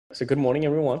So good morning,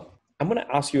 everyone. I'm going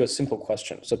to ask you a simple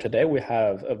question. So today we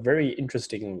have a very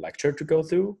interesting lecture to go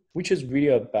through, which is really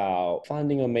about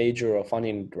finding a major or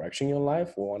finding a direction in your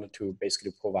life. We wanted to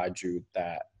basically provide you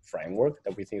that framework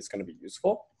that we think is going to be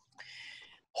useful.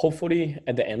 Hopefully,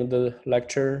 at the end of the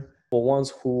lecture, for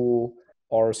ones who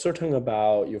are certain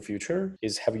about your future,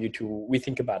 is have you to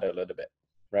rethink about it a little bit,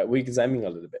 right? We examine a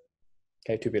little bit,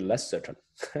 okay, to be less certain.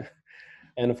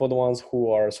 And for the ones who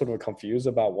are sort of confused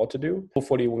about what to do,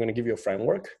 hopefully we're going to give you a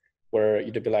framework where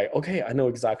you'd be like, okay, I know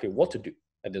exactly what to do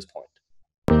at this point.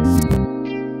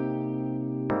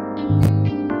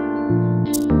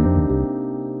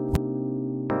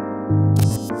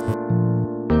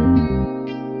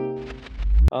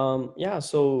 Yeah,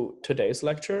 so today's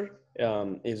lecture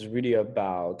is really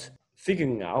about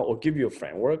figuring out or give you a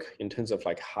framework in terms of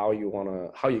like how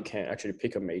you can actually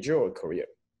pick a major or a career.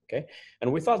 Okay,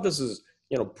 and we thought this is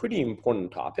pretty important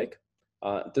topic.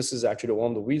 This is actually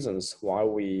one of the reasons why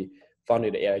we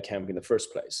founded AI Camp in the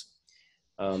first place.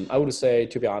 I would say,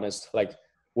 to be honest, like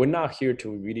we're not here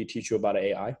to really teach you about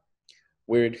AI.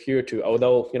 We're here to,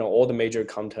 although all the major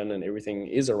content and everything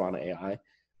is around AI,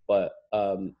 but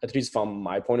at least from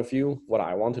my point of view, what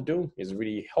I want to do is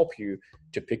really help you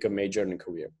to pick a major and a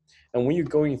career. And when you're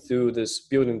going through this,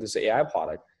 building this AI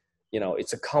product,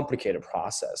 it's a complicated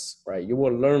process, right? You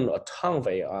will learn a ton of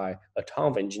AI, a ton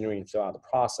of engineering throughout the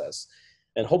process.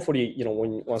 And hopefully,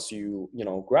 once you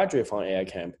graduate from AI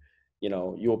camp,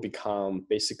 you'll become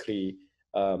basically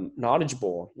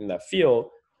knowledgeable in that field,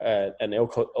 and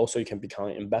also you can become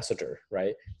an ambassador,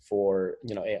 right, for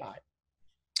AI.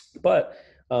 But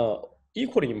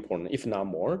equally important, if not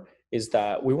more, is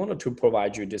that we wanted to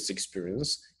provide you this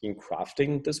experience in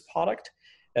crafting this product.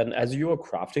 And as you are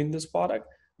crafting this product,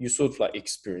 you sort of like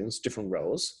experience different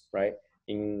roles, right,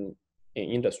 in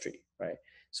industry, right?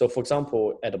 So for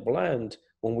example, at a Blend,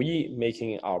 when we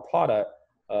making our product,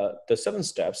 the 7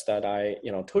 steps that I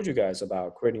told you guys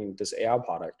about creating this AI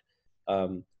product,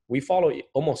 we follow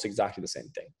almost exactly the same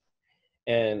thing.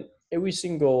 And every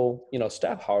single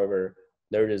step, however,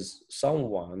 there is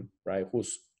someone, right,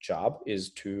 whose job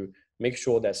is to make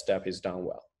sure that step is done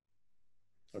well.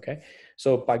 Okay,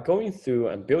 so by going through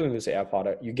and building this AI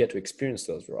product, you get to experience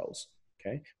those roles.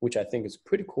 Okay, which I think is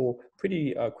pretty cool,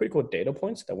 pretty critical data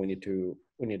points that we need to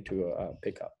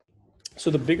pick up. So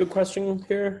the bigger question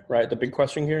here, right? The big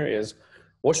question here is,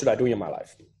 what should I do in my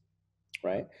life,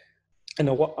 right? And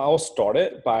I'll start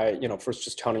it by first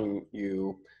just telling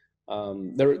you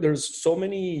there's so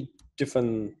many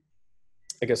different,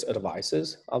 I guess,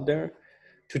 advices out there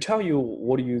to tell you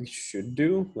what you should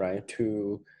do, right,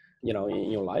 to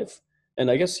in your life.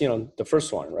 And I guess the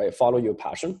first one, right, follow your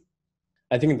passion.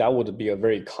 I think that would be a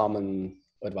very common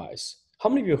advice. How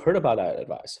many of you heard about that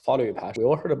advice? Follow your passion. We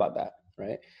all heard about that,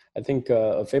 right? I think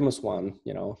a famous one.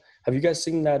 Have you guys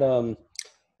seen that?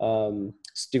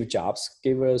 Steve Jobs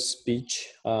gave a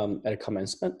speech at a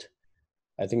commencement.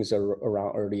 I think it's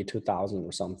around early 2000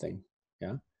 or something.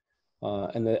 Yeah.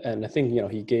 And I think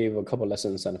he gave a couple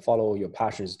lessons, and follow your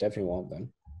passion is definitely one of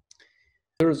them.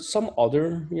 There's some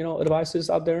other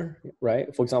advices out there,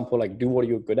 right? For example, like do what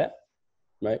you're good at,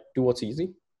 right? Do what's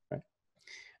easy, right?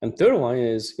 And third one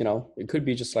is it could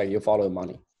be just like you follow the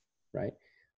money, right?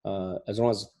 As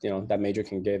long as that major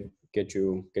can get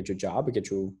you your job, get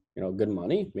you good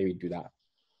money, maybe do that.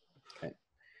 Okay.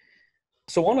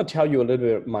 So I want to tell you a little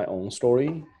bit of my own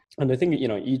story, and I think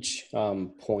each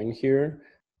point here,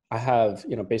 I have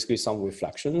basically some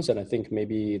reflections, and I think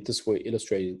maybe this will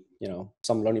illustrate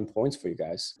some learning points for you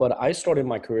guys. But I started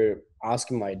my career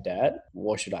asking my dad,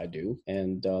 what should I do?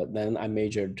 And then I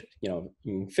majored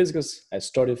in physics. I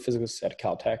studied physics at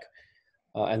Caltech,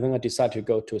 and then I decided to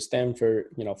go to Stanford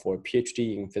for a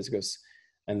PhD in physics.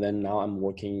 And then now I'm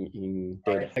working in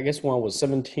data. I guess when I was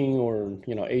 17 or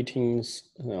 18,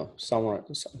 somewhere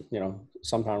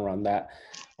sometime around that,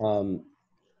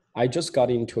 I just got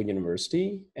into a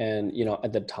university, and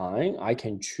at the time I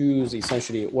can choose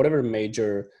essentially whatever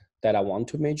major that I want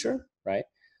to major, right?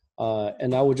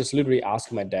 And I would just literally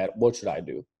ask my dad, what should I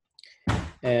do?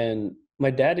 And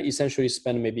my dad essentially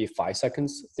spent maybe 5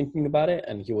 seconds thinking about it,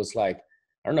 and he was like,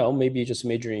 I don't know, maybe just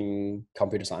majoring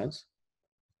computer science,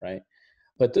 right?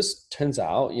 But this turns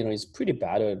out, it's pretty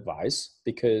bad advice,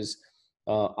 because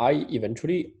I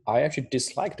actually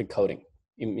disliked the coding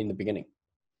in the beginning.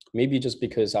 Maybe just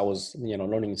because I was,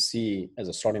 learning C as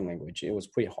a starting language, it was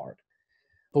pretty hard.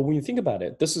 But when you think about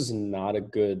it, this is not a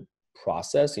good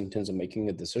process in terms of making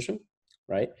a decision,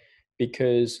 right?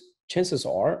 Because chances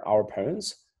are our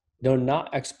parents, they're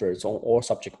not experts on all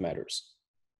subject matters,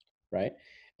 right?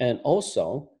 And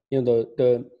also,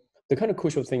 the kind of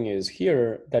crucial thing is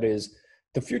here, that is,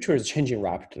 the future is changing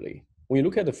rapidly. When you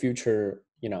look at the future,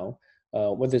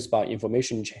 whether it's about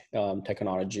information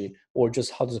technology or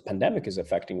just how this pandemic is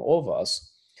affecting all of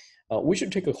us, we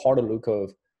should take a harder look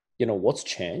of, what's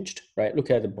changed, right?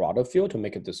 Look at the broader field to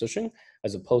make a decision,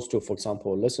 as opposed to, for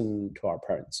example, listen to our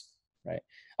parents, right?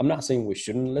 I'm not saying we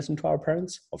shouldn't listen to our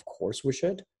parents. Of course we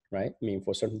should, right? I mean,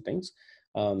 for certain things.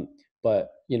 But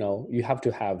you have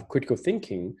to have critical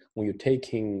thinking when you're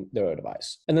taking their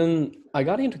advice. And then I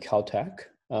got into Caltech,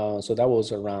 so that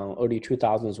was around early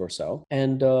 2000s or so,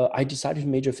 and I decided to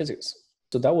major physics.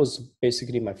 So that was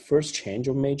basically my first change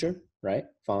of major, right,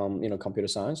 from computer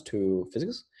science to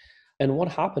physics. And what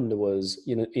happened was,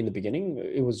 in the beginning,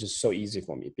 it was just so easy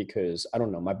for me because I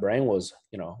don't know, my brain was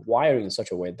wired in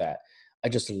such a way that I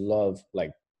just love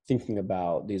like thinking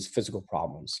about these physical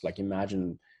problems. Like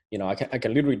imagine, I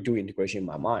can literally do integration in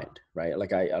my mind, right?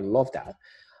 Like I love that.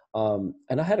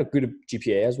 And I had a good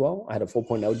GPA as well. I had a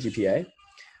 4.0 GPA.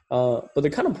 But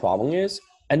the kind of problem is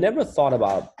I never thought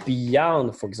about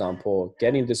beyond, for example,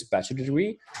 getting this bachelor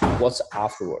degree, what's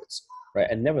afterwards, right?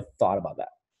 I never thought about that.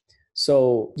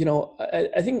 So,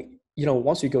 I think,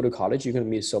 once you go to college, you're going to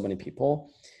meet so many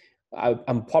people.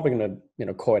 I'm probably going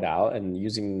to, call it out and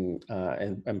using,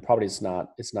 and probably it's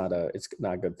not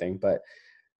a good thing, but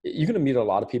you're going to meet a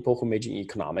lot of people who major in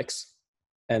economics.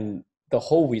 And the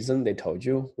whole reason they told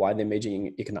you why they major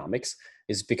in economics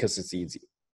is because it's easy,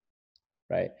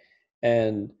 right?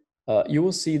 And you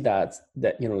will see that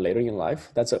later in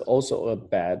life, that's also a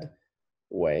bad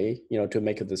way, to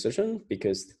make a decision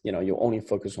because, you only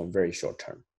focus on very short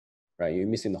term, right? You're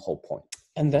missing the whole point.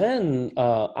 And then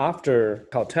after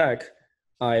Caltech,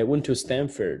 I went to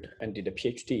Stanford and did a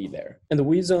PhD there. And the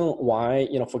reason why,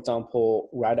 for example,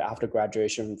 right after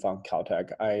graduation from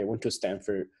Caltech, I went to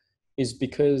Stanford is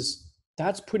because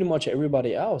that's pretty much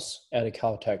everybody else at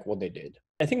Caltech what they did.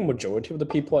 I think majority of the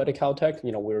people at Caltech,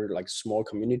 we're like small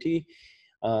community.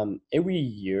 Every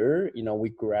year, we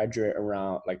graduate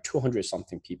around like 200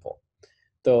 something people.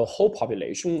 The whole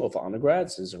population of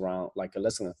undergrads is around like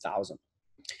less than 1,000.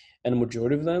 And the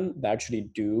majority of them, they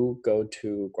actually do go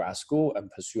to grad school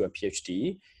and pursue a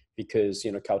PhD because,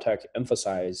 Caltech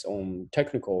emphasize on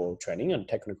technical training and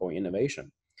technical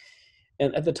innovation.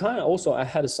 And at the time also, I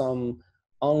had some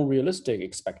unrealistic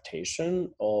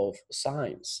expectation of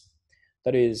science.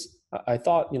 That is, I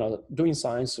thought, doing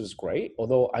science was great,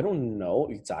 although I don't know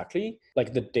exactly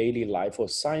like the daily life of a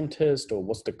scientist or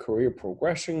what's the career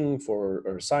progression for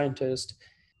a scientist.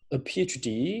 A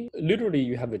PhD, literally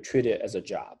you have to treat it as a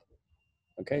job.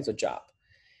 Okay, it's a job.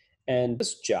 And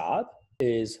this job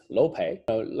is low pay.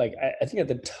 Like I think at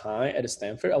the time at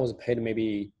Stanford, I was paid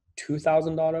maybe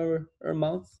 $2,000 a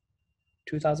month,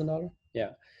 $2,000.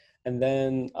 Yeah. And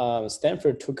then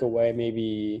Stanford took away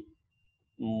maybe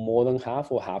more than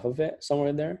half or half of it, somewhere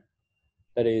in there.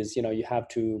 That is, you have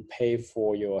to pay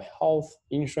for your health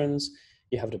insurance.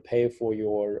 You have to pay for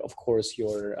of course,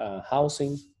 your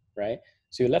housing, right?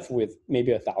 So you're left with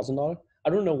maybe $1,000. I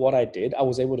don't know what I did. I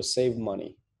was able to save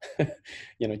money,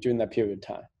 during that period of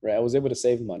time, right? I was able to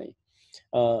save money.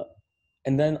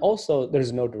 And then also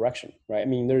there's no direction, right? I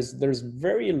mean, there's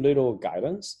very little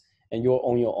guidance and you're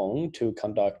on your own to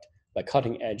conduct like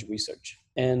cutting edge research.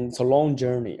 And it's a long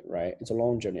journey, right? It's a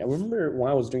long journey. I remember when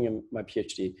I was doing my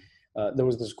PhD, there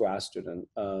was this grad student.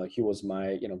 He was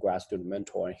my grad student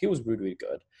mentor, and he was really, really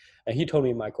good. And he told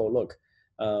me, Michael, look,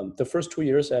 the first 2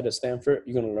 years at Stanford,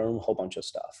 you're going to learn a whole bunch of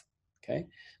stuff. Okay.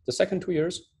 The second 2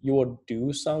 years, you will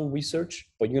do some research,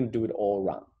 but you're going to do it all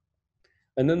around.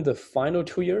 And then the final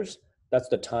 2 years, that's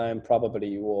the time probably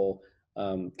you will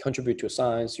contribute to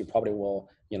science. You probably will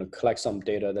collect some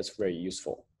data that's very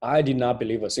useful. I did not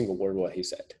believe a single word what he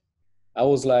said. I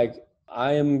was like,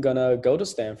 I am gonna go to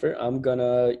Stanford. I'm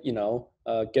gonna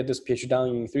get this PhD done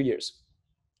in 3 years.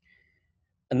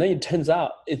 And then it turns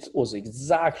out it was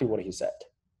exactly what he said.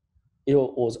 It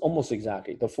was almost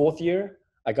exactly. The fourth year,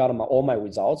 I got all my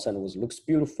results and it looks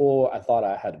beautiful. I thought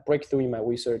I had a breakthrough in my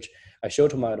research. I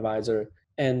showed to my advisor,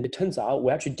 and it turns out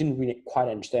we actually didn't really quite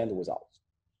understand the results.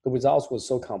 The results was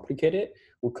so complicated,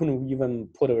 we couldn't even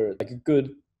put a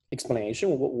good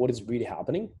explanation of what is really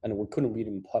happening, and we couldn't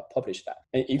really publish that.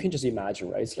 And you can just imagine,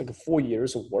 right? It's like 4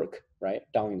 years of work, right,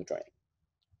 down in the drain,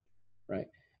 right?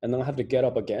 And then I have to get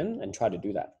up again and try to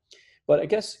do that. But I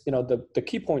guess the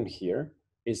key point here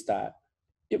is that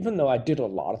even though I did a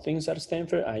lot of things at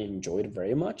Stanford, I enjoyed it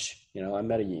very much. I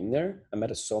met Ying there. I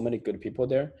met so many good people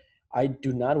there. I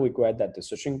do not regret that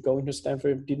decision going to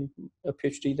Stanford, did a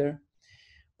PhD there.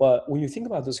 But when you think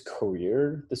about this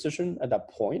career decision at that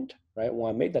point, right,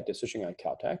 when I made that decision at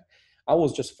Caltech, I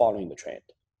was just following the trend,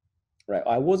 right?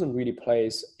 I wasn't really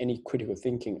place any critical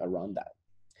thinking around that.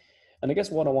 And I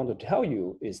guess what I want to tell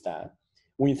you is that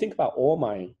when you think about all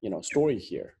my, story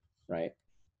here, right?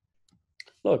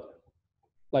 Look,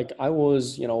 like I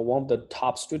was, one of the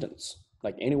top students,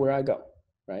 like anywhere I go,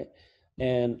 right?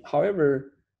 And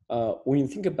however, when you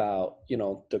think about,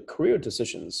 the career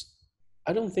decisions,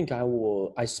 I don't think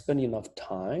I spend enough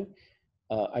time.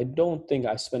 I don't think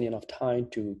I spend enough time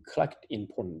to collect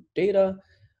important data.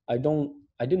 I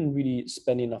didn't really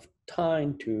spend enough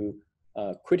time to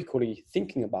critically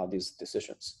thinking about these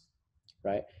decisions,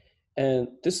 right? And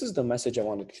this is the message I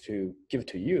wanted to give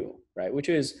to you, right? Which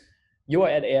is you are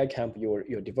at AI Camp,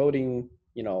 you're devoting,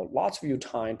 lots of your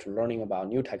time to learning about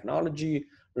new technology,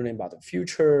 learning about the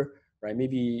future, right?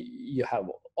 Maybe you have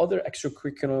other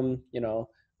extracurriculum,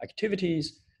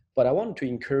 activities, but I want to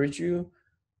encourage you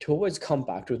to always come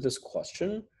back to this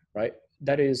question, right?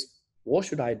 That is, what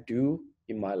should I do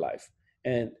in my life?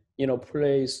 And,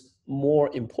 place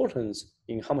more importance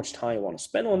in how much time you want to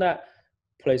spend on that,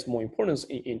 place more importance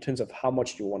in terms of how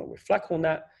much you want to reflect on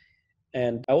that.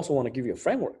 And I also want to give you a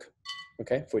framework,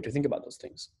 okay, for you to think about those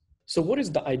things. So what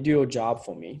is the ideal job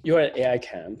for me? You're at AI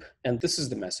Camp, and this is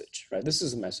the message, right? This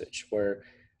is the message where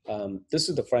this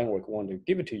is the framework I want to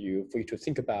give it to you for you to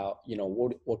think about,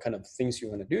 what kind of things you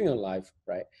want to do in your life,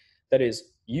 right? That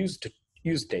is use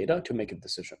data to make a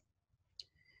decision.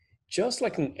 Just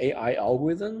like an AI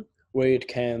algorithm where it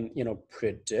can,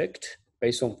 predict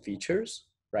based on features,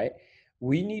 right?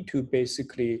 We need to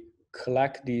basically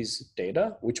collect these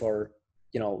data, which are,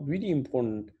 really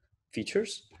important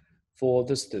features for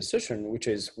this decision, which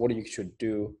is what you should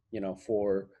do,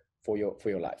 for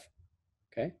your life.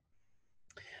 Okay.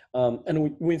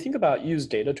 And when you think about use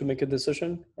data to make a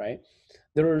decision, right?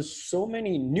 There are so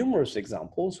many numerous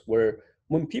examples where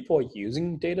when people are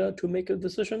using data to make a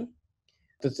decision,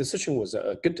 the decision was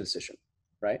a good decision,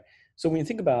 right? So when you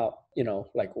think about,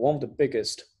 like one of the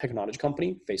biggest technology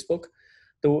company, Facebook,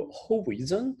 the whole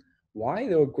reason why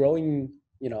they were growing,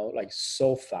 like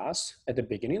so fast at the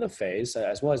beginning of the phase,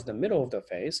 as well as the middle of the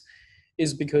phase,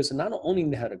 is because not only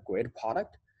they had a great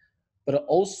product, but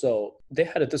also they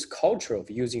had this culture of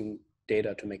using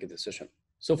data to make a decision.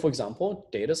 So for example,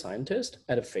 data scientists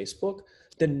at Facebook,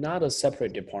 they're not a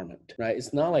separate department, right?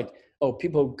 It's not like, oh,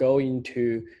 people go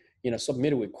into,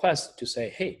 submit a request to say,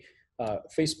 hey,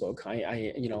 Facebook,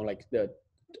 like the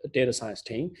data science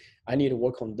team, I need to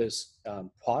work on this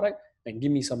product and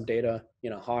give me some data,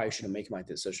 how I should make my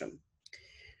decision.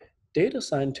 Data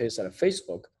scientists at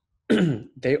Facebook,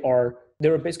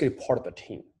 they're basically part of a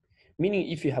team.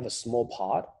 Meaning if you have a small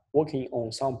pod working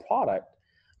on some product,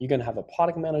 you're gonna have a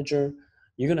product manager,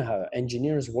 you're gonna have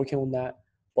engineers working on that,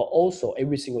 but also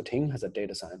every single team has a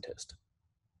data scientist,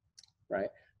 right?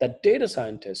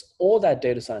 All that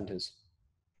data scientists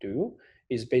do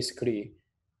is basically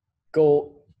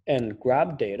go and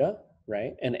grab data,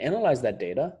 right? And analyze that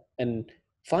data and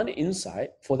find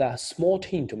insight for that small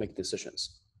team to make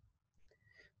decisions.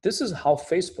 This is how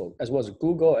Facebook, as well as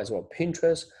Google, as well as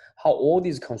Pinterest, how all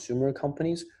these consumer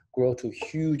companies grow to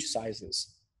huge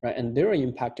sizes, right? And they're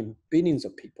impacting billions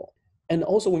of people. And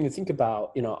also when you think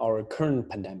about, our current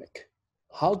pandemic,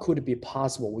 how could it be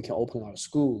possible we can open our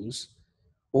schools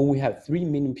when we have 3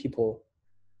 million people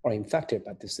are infected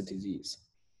by this disease?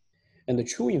 And the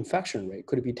true infection rate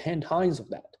could be 10 times of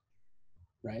that,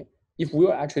 right? If we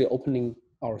are actually opening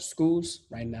our schools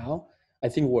right now, I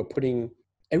think we're putting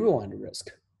everyone at risk,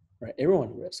 right? Everyone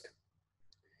at risk.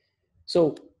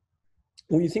 So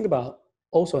when you think about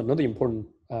also another important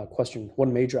question, what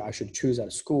major I should choose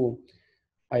at school,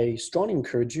 I strongly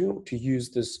encourage you to use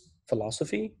this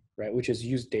philosophy, right? Which is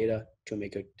use data to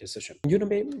make a decision.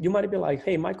 You might be like,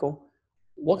 hey, Michael,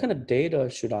 what kind of data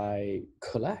should I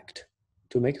collect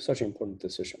to make such an important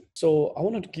decision? So I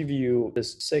wanted to give you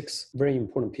this 6 very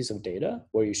important piece of data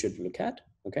where you should look at,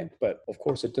 okay? But of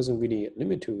course, it doesn't really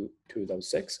limit to those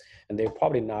 6, and they're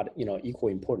probably not, equal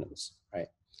importance, right?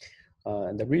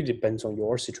 And that really depends on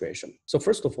your situation. So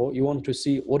first of all, you want to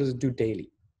see what does it do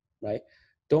daily, right?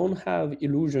 Don't have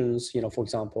illusions, for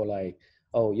example, like,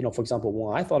 oh, for example,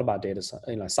 when I thought about data,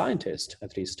 scientists,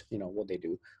 at least, what they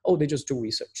do, oh, they just do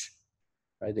research,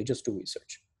 right? They just do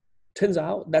research. Turns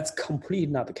out that's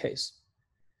completely not the case,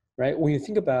 right? When you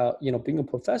think about, being a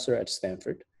professor at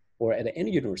Stanford or at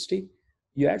any university,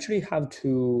 you actually have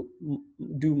to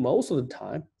do most of the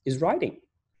time is writing.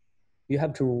 You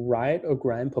have to write or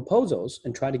grant proposals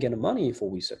and try to get money for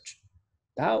research.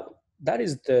 That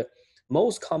is the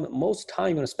most time you're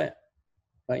going to spend,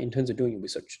 right, in terms of doing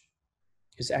research.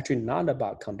 It's actually not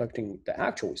about conducting the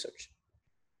actual research.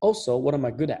 Also, what am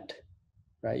I good at,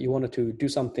 right? You wanted to do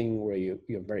something where you're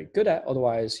very good at,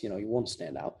 otherwise, you won't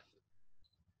stand out.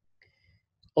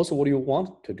 Also, what do you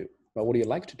want to do, right? What do you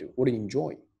like to do? What do you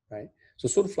enjoy, right? So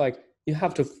sort of like you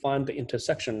have to find the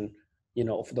intersection,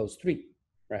 of those three,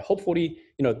 right? Hopefully,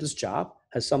 this job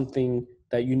has something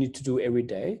that you need to do every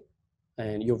day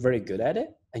and you're very good at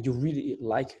it and you really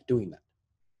like doing that.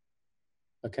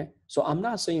 Okay. So I'm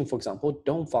not saying, for example,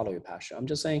 don't follow your passion. I'm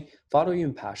just saying following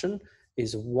your passion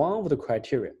is one of the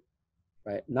criteria,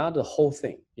 right? Not the whole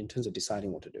thing in terms of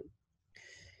deciding what to do.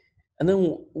 And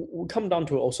then we come down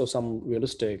to also some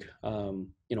realistic,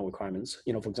 requirements.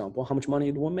 For example, how much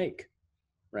money do we make,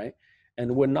 right?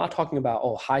 And we're not talking about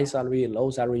high salary, low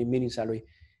salary, medium salary.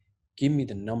 Give me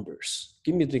the numbers.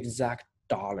 Give me the exact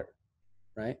dollar,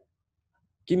 right?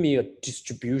 Give me a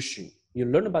distribution. You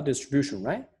learn about distribution,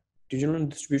 right? Did you learn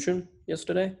distribution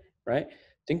yesterday, right?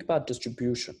 Think about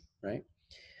distribution, right?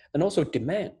 And also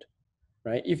demand,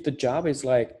 right? If the job is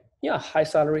like, high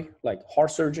salary, like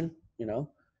heart surgeon,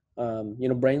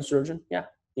 brain surgeon,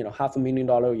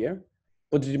 $500,000 a year.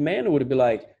 But the demand would be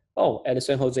like, at the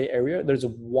San Jose area, there's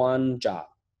one job,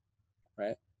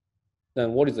 right?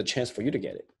 Then what is the chance for you to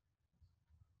get it,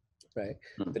 right?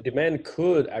 The demand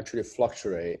could actually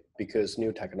fluctuate because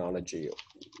new technology,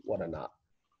 whatnot,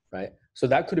 right? So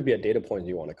that could be a data point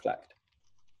you want to collect.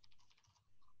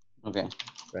 Okay.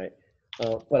 Right.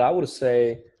 But I would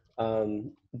say,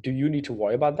 do you need to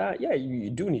worry about that? Yeah, you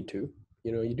do need to.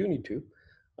 You do need to.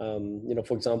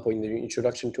 For example, in the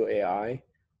introduction to AI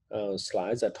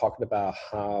slides, I talked about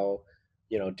how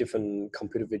different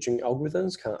computer vision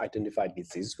algorithms can identify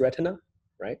disease retina,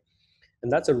 right?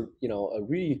 And that's a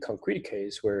really concrete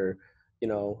case where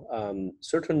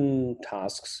certain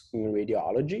tasks in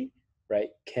radiology, right,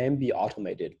 can be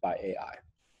automated by AI.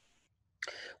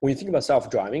 When you think about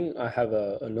self-driving, I have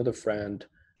a friend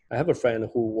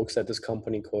who works at this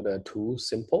company called TU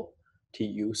Simple,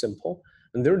 TU Simple,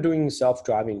 and they're doing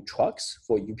self-driving trucks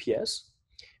for UPS.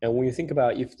 And when you think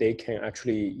about if they can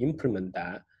actually implement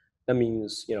that, that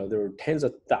means there are tens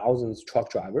of thousands of truck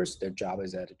drivers. Their job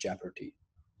is at jeopardy.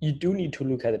 You do need to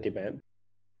look at the demand.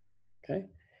 Okay,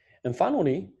 and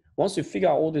finally, once you figure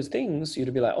out all these things,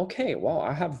 you'd be like, okay, well,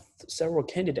 I have several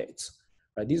candidates.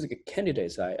 Right? These are the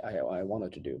candidates I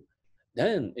wanted to do.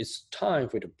 Then it's time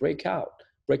for you to break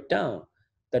down.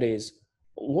 That is,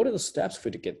 what are the steps for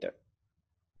you to get there?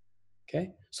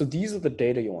 Okay, so these are the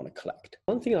data you want to collect.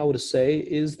 One thing I would say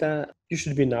is that you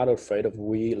should be not afraid of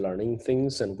relearning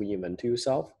things and reinventing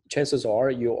yourself. Chances are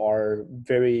you are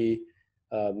very,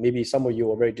 maybe some of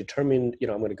you are very determined,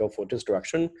 I'm going to go for this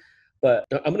direction. But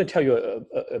I'm going to tell you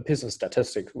a piece of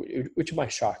statistic which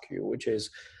might shock you, which is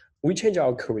we change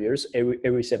our careers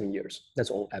every 7 years. That's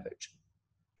on average.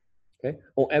 Okay,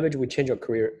 on average, we change our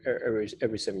career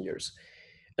every 7 years.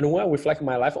 And when I reflect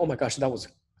my life, oh my gosh, that was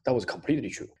completely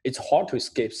true. It's hard to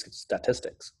escape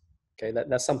statistics. Okay,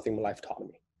 that's something life taught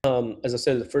me. As I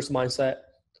said, the first mindset,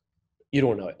 you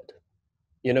don't know it.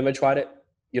 You never tried it,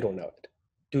 you don't know it.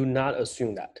 Do not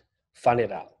assume that. Find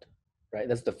it out. Right?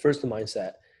 That's the first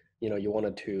mindset. You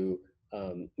wanted to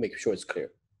make sure it's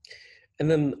clear. And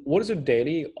then what is your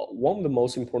daily? One of the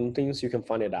most important things you can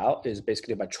find it out is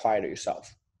basically by trying it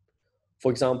yourself.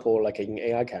 For example, like in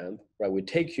AI camp, right? We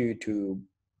take you to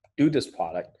do this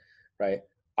product, right?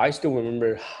 I still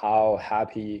remember how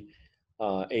happy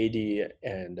AD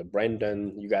and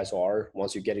Brandon, you guys are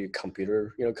once you get your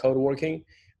computer, code working,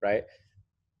 right?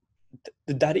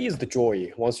 That is the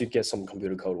joy once you get some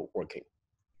computer code working,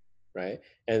 right?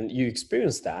 And you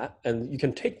experience that, and you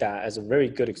can take that as a very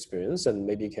good experience, and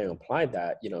maybe you can apply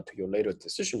that, to your later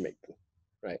decision making,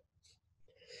 right?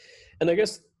 And I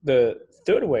guess the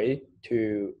third way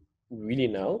to really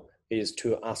know is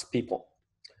to ask people.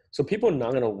 So people are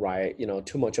not going to write,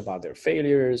 too much about their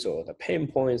failures or the pain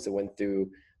points they went through,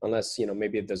 unless,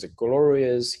 maybe there's a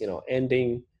glorious,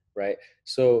 ending, right?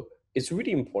 So it's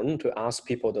really important to ask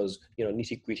people those,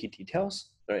 nitty gritty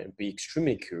details, right? And be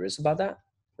extremely curious about that,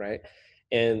 right?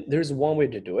 And there's one way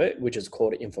to do it, which is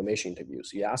called information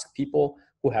interviews. You ask people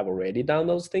who have already done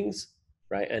those things,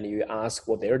 right? And you ask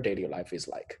what their daily life is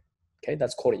like. Okay,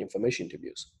 that's called information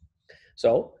interviews.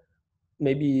 So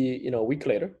maybe a week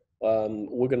later,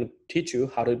 we're going to teach you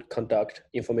how to conduct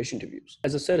information interviews.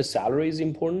 As I said, salary is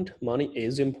important. Money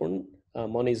is important.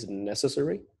 Money is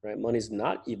necessary, right? Money is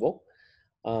not evil.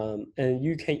 And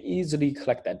you can easily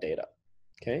collect that data.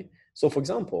 Okay. So for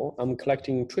example, I'm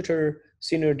collecting Twitter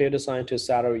senior data scientist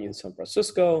salary in San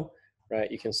Francisco, right?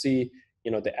 You can see,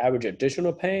 the average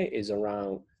additional pay is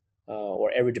around,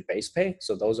 or average base pay.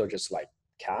 So those are just like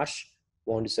cash,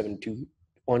 $172,000,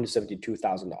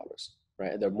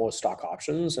 right? There are more stock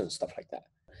options and stuff like that.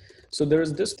 So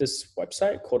there's this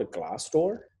website called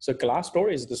Glassdoor. So Glassdoor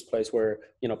is this place where,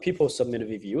 people submit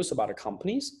reviews about the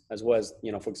companies as well as,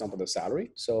 for example, the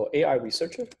salary. So AI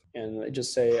researcher, and I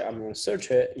just say, I'm going to search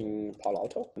it in Palo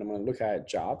Alto and I'm going to look at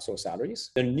jobs or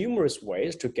salaries. There are numerous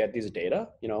ways to get this data.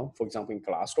 For example, in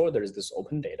Glassdoor, there is this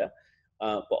open data,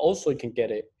 but also you can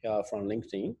get it from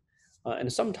LinkedIn.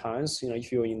 And sometimes,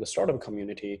 if you're in the startup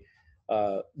community,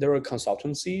 there are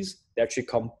consultancies that actually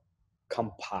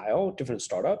compile different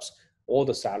startups, all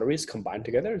the salaries combined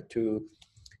together to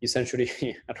essentially,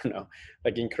 I don't know,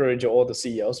 like encourage all the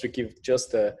CEOs to give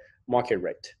just the market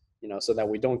rate, so that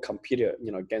we don't compete,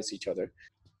 against each other.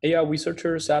 AI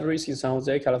researcher salaries in San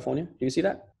Jose, California. Do you see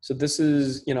that? So this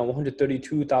is,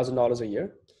 $132,000 a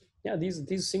year. Yeah,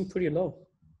 these seem pretty low.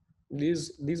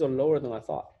 These are lower than I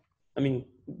thought. I mean,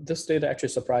 this data actually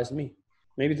surprised me.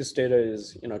 Maybe this data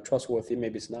is, trustworthy.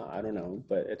 Maybe it's not. I don't know.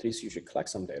 But at least you should collect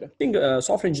some data. I think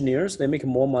software engineers, they make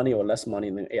more money or less money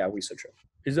than AI researcher.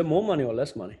 Is it more money or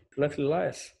less money? Likely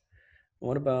less.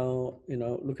 What about,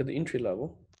 look at the entry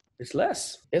level? It's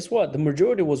less. Guess what? The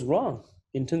majority was wrong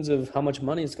in terms of how much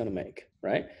money it's going to make,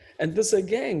 right? And this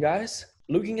again, guys,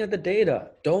 looking at the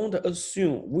data, don't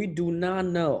assume. We do not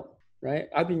know, right?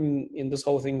 I've been in this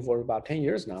whole thing for about 10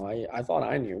 years now. I thought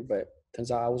I knew, but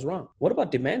turns out I was wrong. What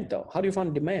about demand though? How do you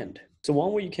find demand? So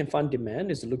one way you can find demand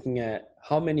is looking at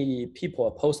how many people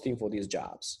are posting for these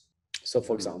jobs. So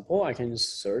for example, I can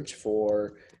search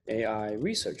for AI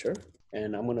researcher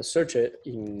and I'm going to search it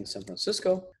in San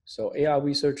Francisco. So AI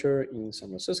researcher in San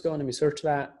Francisco, let me search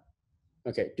that.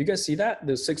 Okay, do you guys see that?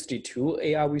 There's 62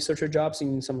 AI researcher jobs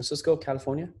in San Francisco,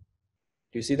 California.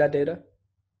 Do you see that data?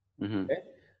 Mm-hmm. Okay,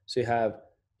 so you have,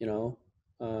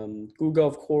 Google,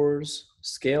 of course,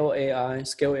 Scale AI.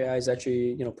 Scale AI is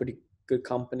actually, pretty good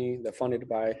company. They're funded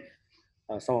by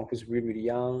someone who's really, really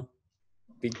young.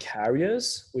 Big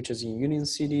Carriers, which is in Union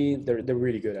City, they're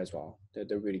really good as well.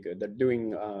 They're really good. They're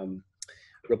doing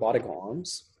robotic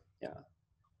arms. Yeah.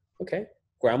 Okay.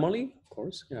 Grammarly, of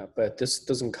course. Yeah, but this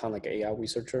doesn't count like AI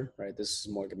researcher, right? This is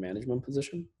more like a management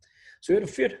position. So you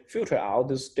have to filter out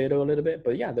this data a little bit.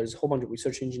 But yeah, there's a whole bunch of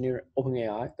research engineer.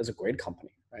 OpenAI, that's a great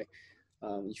company, right?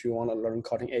 If you want to learn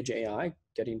cutting edge AI,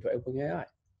 get into OpenAI.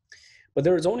 But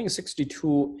there is only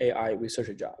 62 AI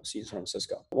researcher jobs in San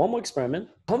Francisco. One more experiment.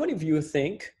 How many of you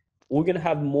think we're going to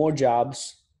have more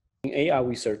jobs in AI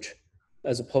research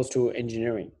as opposed to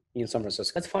engineering in San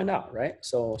Francisco? Let's find out, right?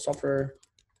 So software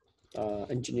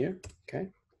engineer, okay,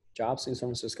 jobs in San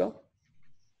Francisco.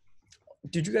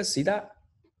 Did you guys see that?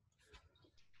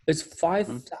 It's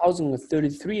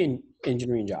 5,033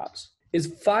 engineering jobs. It's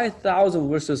 5,000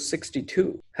 versus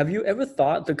 62. Have you ever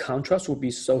thought the contrast would be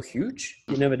so huge?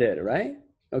 You never did, right?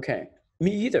 Okay,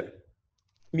 me either.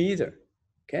 Me either.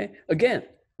 Okay, again,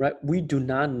 right? We do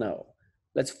not know.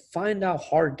 Let's find out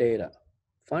hard data.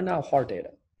 Find out hard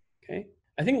data. Okay,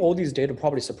 I think all these data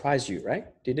probably surprised you, right?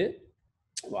 Did it?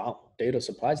 Wow, data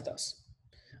surprised us.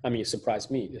 I mean, it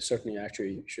surprised me. It certainly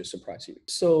actually should surprise you.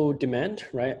 So demand,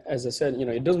 right? As I said,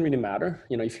 it doesn't really matter,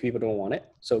 if people don't want it.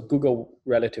 So Google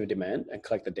relative demand and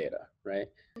collect the data, right?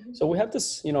 So we have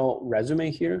this, resume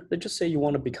here. Let's just say you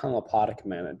want to become a product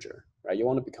manager, right? You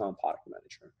want to become a product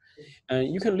manager.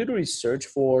 And you can literally search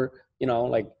for,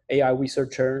 like AI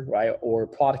researcher, right? Or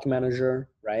product manager,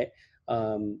 right?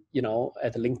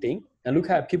 At LinkedIn and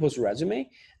look at people's resume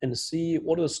and see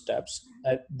what are the steps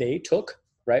that they took,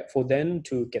 right, for them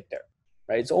to get there,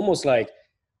 right? It's almost like,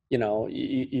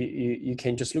 you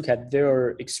can just look at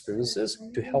their experiences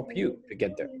to help you to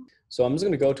get there. So I'm just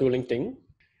going to go to LinkedIn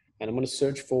and I'm going to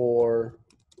search for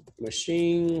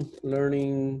machine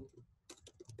learning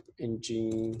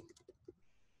engineer.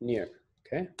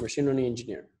 Okay, machine learning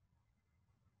engineer.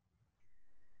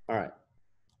 All right.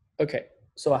 Okay,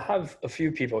 so I have a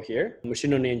few people here. Machine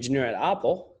learning engineer at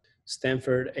Apple,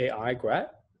 Stanford AI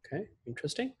grad. Okay,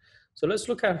 interesting. So let's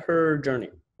look at her journey.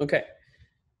 Okay,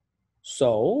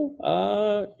 so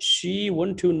she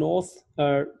went to North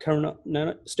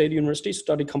Carolina State University,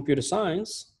 studied computer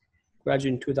science,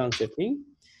 graduated in 2015.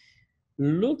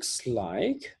 Looks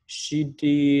like she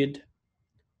did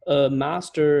a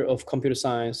Master of Computer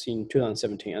Science in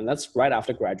 2017, and that's right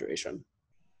after graduation.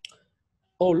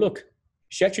 Oh, look,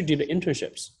 she actually did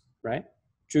internships, right?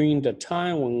 During the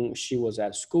time when she was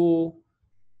at school,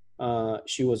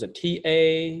 she was a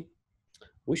TA.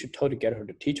 We should totally get her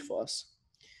to teach for us.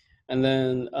 And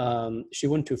then she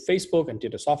went to Facebook and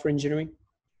did a software engineering,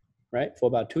 right, for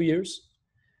about 2 years.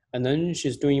 And then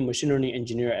she's doing machine learning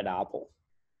engineer at Apple.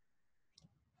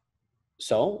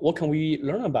 So what can we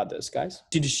learn about this, guys?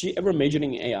 Did she ever major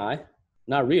in AI?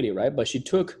 Not really, right? But she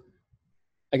took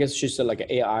I guess she's like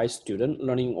an AI student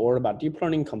learning all about deep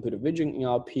learning, computer vision,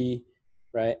 NLP,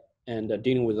 right? And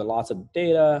dealing with lots of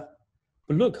data.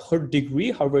 But look, her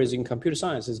degree, however, is in computer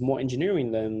science, is more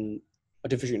engineering than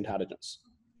artificial intelligence,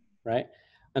 right?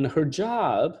 And her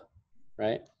job,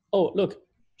 right? Oh, look,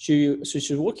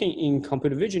 she's working in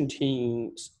computer vision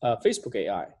team, Facebook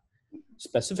AI,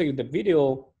 specifically the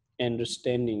video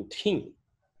understanding team.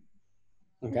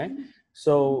 Okay,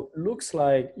 so looks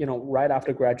like right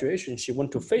after graduation, she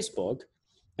went to Facebook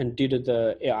and did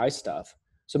the AI stuff.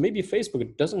 So maybe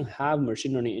Facebook doesn't have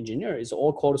machine learning engineer; it's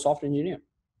all called software engineer,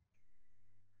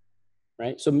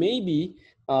 right? So maybe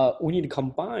we need to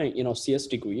combine CS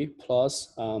degree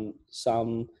plus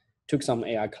took some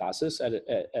AI classes at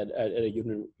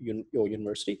your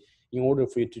university in order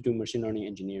for you to do machine learning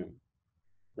engineering,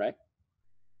 right?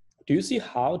 Do you see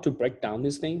how to break down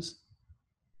these things,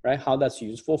 right? How that's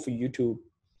useful for you to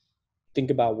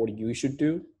think about what you should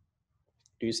do.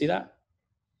 Do you see that?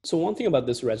 So one thing about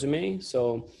this resume,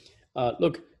 so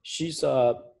look, she's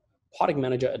a product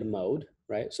manager at Mode,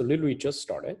 right? So literally just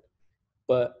started.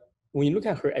 But when you look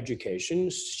at her education,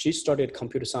 she studied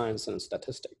computer science and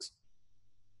statistics,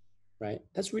 right?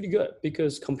 That's really good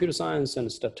because computer science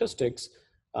and statistics,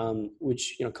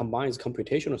 which combines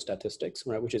computational statistics,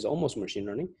 right, which is almost machine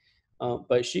learning,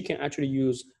 but she can actually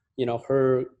use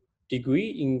her degree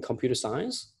in computer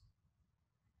science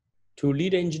to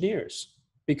lead engineers,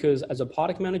 because as a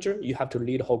product manager, you have to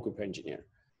lead a whole group of engineers.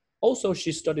 Also,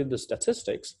 she studied the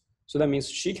statistics. So that means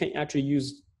she can actually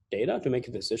use data to make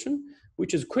a decision,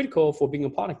 which is critical for being a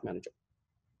product manager.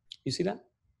 You see that?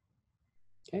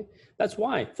 Okay. That's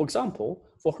why, for example,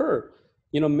 for her,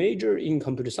 major in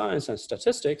computer science and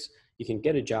statistics, you can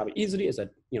get a job easily as a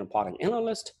product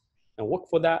analyst and work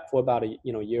for that for about a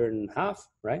year and a half,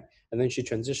 right? And then she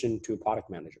transitioned to product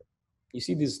manager. You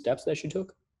see these steps that she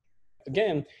took?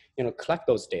 Again, collect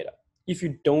those data. If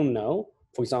you don't know,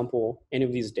 for example, any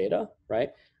of these data,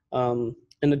 right? And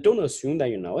don't assume that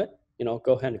you know it,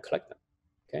 go ahead and collect them,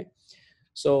 okay?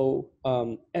 So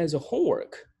as a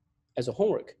homework,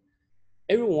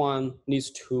 everyone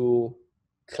needs to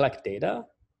collect data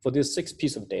for this 6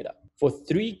 pieces of data for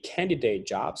 3 candidate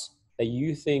jobs that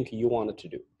you think you wanted to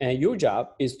do. And your job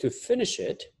is to finish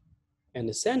it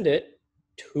and send it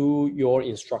to your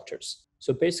instructors.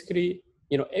 So basically,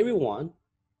 everyone,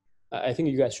 I think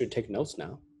you guys should take notes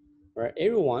now, right?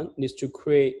 Everyone needs to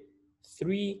create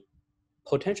 3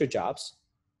 potential jobs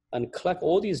and collect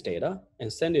all these data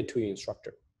and send it to your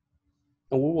instructor.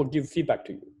 And we will give feedback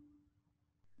to you.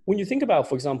 When you think about,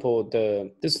 for example,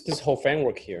 this whole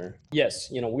framework here, yes,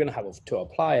 we're gonna have to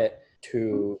apply it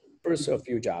to first a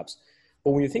few jobs.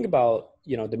 But when you think about,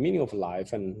 the meaning of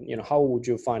life and, how would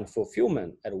you find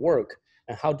fulfillment at work,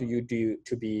 and how do you do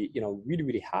to be, really,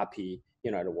 really happy,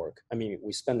 at work? I mean,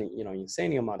 we spend,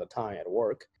 insane amount of time at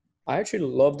work. I actually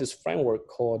love this framework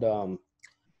called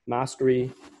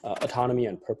Mastery, Autonomy,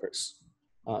 and Purpose.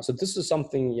 So this is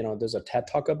something, there's a TED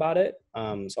talk about it.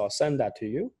 So I'll send that to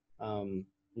you.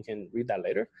 You can read that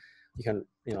later. You can,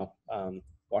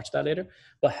 watch that later.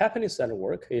 But happiness at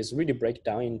work is really break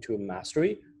down into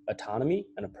mastery, autonomy,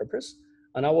 and a purpose.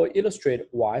 And I will illustrate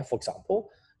why, for example,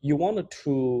 you wanted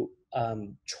to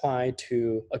try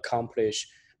to accomplish,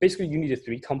 basically you need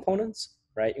 3 components,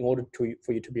 right, in order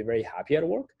for you to be very happy at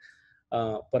work.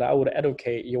 But I would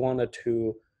advocate you wanted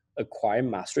to acquire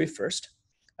mastery first,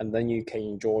 and then you can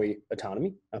enjoy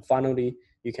autonomy. And finally,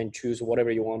 you can choose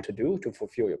whatever you want to do to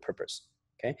fulfill your purpose.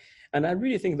 Okay. And I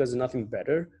really think there's nothing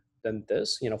better than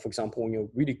this. For example, when you're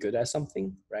really good at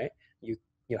something, right? You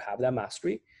have that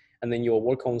mastery, and then you'll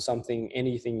work on something,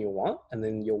 anything you want, and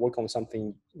then you'll work on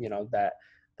something,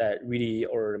 that really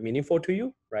are meaningful to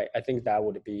you, right? I think that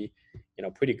would be,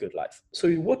 pretty good life. So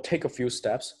it would take a few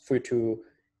steps for you to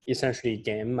essentially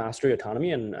gain mastery,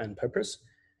 autonomy, and purpose.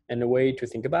 And the way to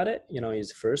think about it,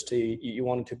 is first you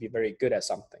want to be very good at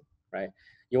something, right?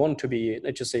 You want to be,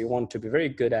 let's just say you want to be very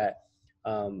good at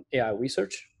AI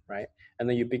research, right? And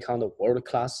then you become the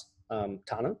world-class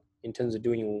talent in terms of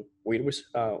doing weird,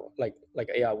 like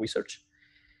AI research.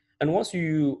 And once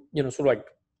you, sort of like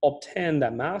obtain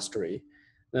that mastery,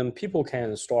 then people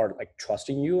can start like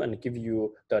trusting you and give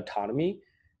you the autonomy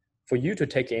for you to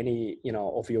take any,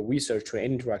 of your research to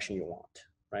any direction you want,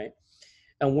 right?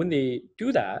 And when they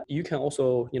do that, you can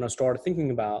also, start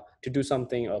thinking about to do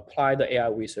something, apply the AI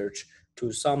research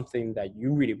to something that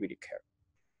you really, really care,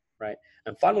 right?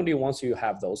 And finally, once you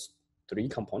have those 3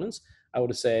 components, I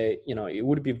would say, it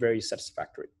would be very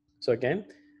satisfactory. So again,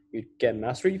 you get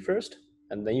mastery first,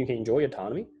 and then you can enjoy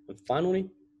autonomy. And finally,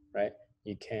 right,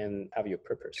 you can have your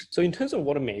purpose. So in terms of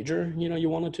what a major, you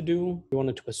wanted to do, you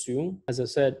wanted to pursue, as I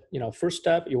said, first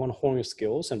step, you want to hone your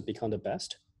skills and become the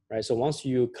best, right? So once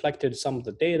you collected some of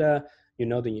the data, you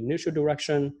know the initial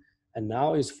direction, and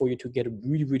now is for you to get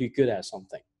really, really good at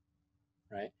something,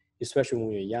 right? Especially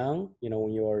when you're young,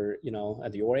 when you're,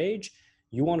 at your age,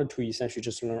 you wanted to essentially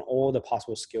just learn all the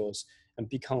possible skills and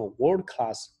become a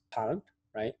world-class talent,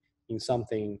 right? In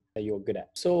something that you're good at.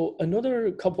 So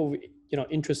another couple of,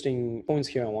 interesting points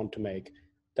here I want to make,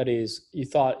 that is, you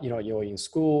thought, you're in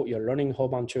school, you're learning a whole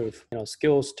bunch of,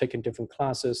 skills, taking different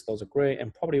classes, those are great.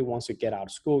 And probably once you get out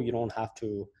of school, you don't have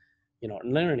to,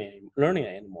 learn it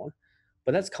anymore.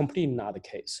 But that's completely not the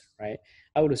case, right?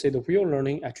 I would say the real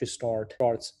learning actually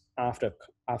starts after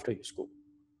your school.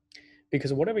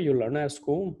 Because whatever you learn at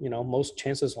school, most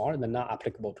chances are they're not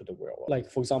applicable to the real world. Like,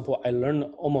 for example, I learned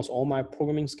almost all my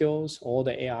programming skills, all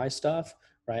the AI stuff,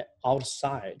 right,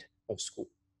 outside of school,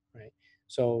 right?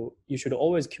 So you should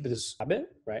always keep this habit,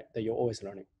 right, that you're always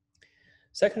learning.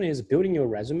 Second is building your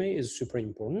resume is super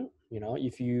important.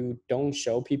 If you don't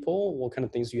show people what kind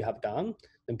of things you have done,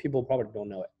 then people probably don't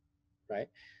know it, right?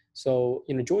 So,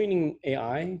 joining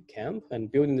AI camp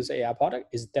and building this AI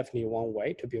product is definitely one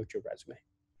way to build your resume,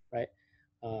 right?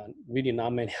 Really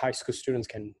not many high school students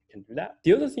can do that.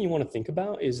 The other thing you want to think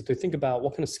about is to think about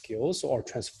what kind of skills are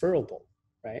transferable,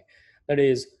 right? That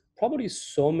is probably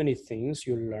so many things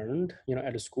you learned,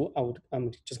 at a school.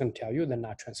 I'm just going to tell you they're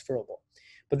not transferable,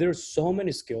 but there are so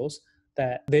many skills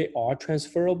that they are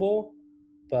transferable,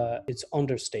 but it's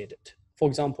understated. For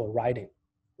example, writing,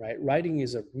 right? Writing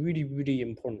is a really, really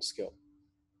important skill,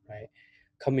 right?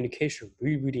 Communication,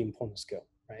 really, really important skill,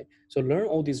 right? So learn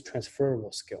all these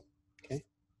transferable skills, okay?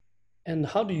 And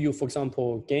how do you, for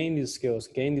example, gain these skills,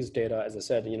 gain this data? As I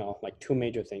said, like two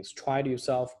major things. Try it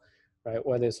yourself, right?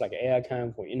 Whether it's like AI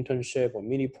camp or internship or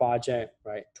mini project,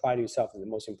 right? Try it yourself is the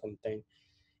most important thing.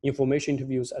 Information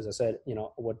interviews, as I said,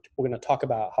 what we're going to talk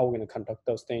about, how we're going to conduct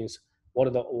those things.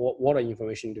 What are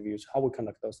information interviews? How we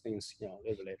conduct those things, a little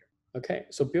bit later. Okay,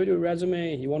 so build your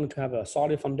resume. You wanted to have a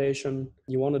solid foundation.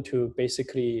 You wanted to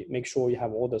basically make sure you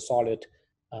have all the solid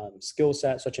skill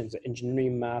sets, such as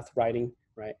engineering, math, writing,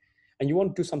 right? And you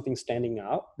want to do something standing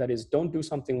out. That is, don't do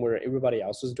something where everybody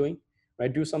else is doing,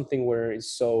 right? Do something where it's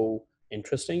so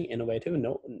interesting, innovative, and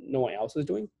no one else is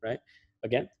doing, right?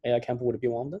 Again, AI Camp would be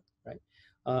one of them, right?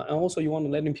 And also you want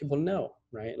to letting people know,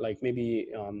 right? Like maybe,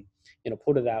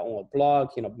 put it out on a blog,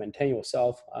 maintain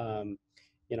yourself,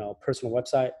 personal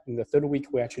website. In the third week,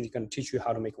 we're actually going to teach you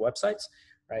how to make websites,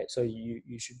 right? So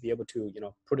you should be able to,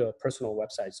 put a personal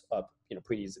websites up,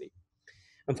 pretty easily.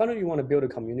 And finally, you want to build a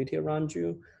community around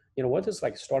you. Whether it's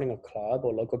like starting a club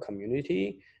or local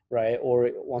community, right?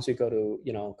 Or once you go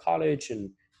to, college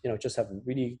and, just have a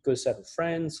really good set of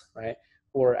friends, right?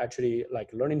 Or actually like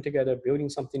learning together, building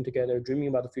something together, dreaming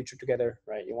about the future together,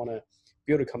 right? You want to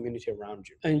build a community around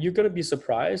you. And you're going to be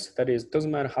surprised. That is,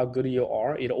 doesn't matter how good you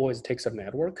are, it always takes a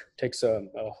network, takes a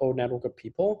whole network of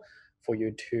people for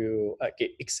you to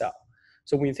excel.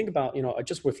 So when you think about, I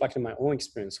just reflected my own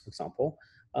experience, for example,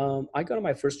 I got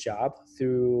my first job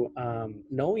through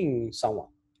knowing someone,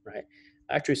 right?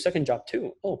 Actually, second job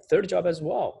too. Oh, third job as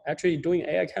well. Actually doing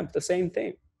AI camp, the same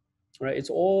thing, right? It's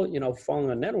all, from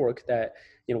a network that,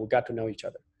 we got to know each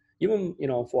other. Even,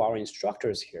 for our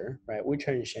instructors here, right? Wei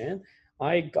Chen and Shan,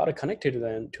 I got connected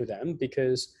to them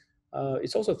because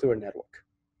it's also through a network,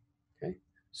 okay?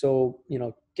 So,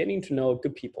 getting to know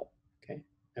good people, okay?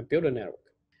 And build a network.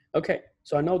 Okay,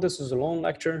 so I know this is a long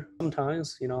lecture.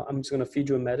 Sometimes, I'm just gonna feed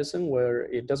you a medicine where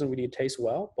it doesn't really taste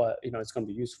well, but, it's gonna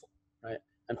be useful, right?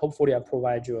 And hopefully I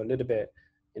provide you a little bit,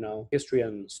 history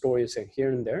and stories and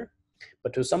here and there.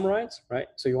 But to summarize, right?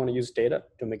 So you wanna use data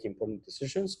to make important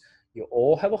decisions. You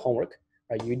all have a homework,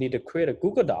 right? You need to create a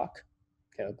Google Doc,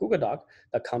 okay, a Google Doc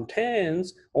that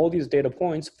contains all these data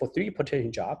points for 3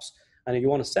 potential jobs. And you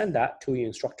wanna send that to your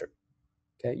instructor,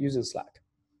 okay, using Slack.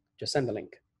 Just send the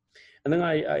link. And then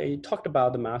I talked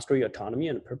about the mastery, autonomy,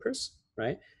 and purpose,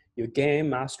 right? You gain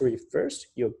mastery first,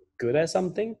 you're good at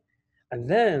something, and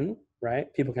then,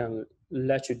 right, people can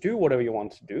let you do whatever you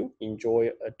want to do, enjoy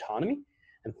autonomy,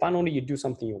 and finally you do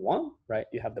something you want, right?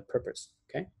 You have the purpose,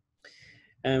 okay?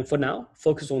 And for now,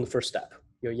 focus on the first step.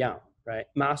 You're young, right?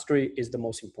 Mastery is the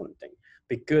most important thing.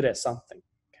 Be good at something,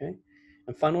 okay?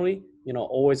 And finally,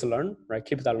 always learn, right?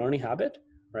 Keep that learning habit,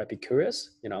 right? Be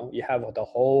curious, you have the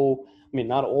whole,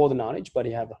 not all the knowledge, but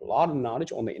you have a lot of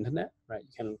knowledge on the internet, right?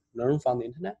 You can learn from the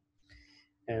internet.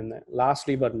 And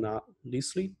lastly, but not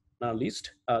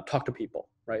least, talk to people,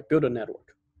 right? Build a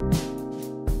network.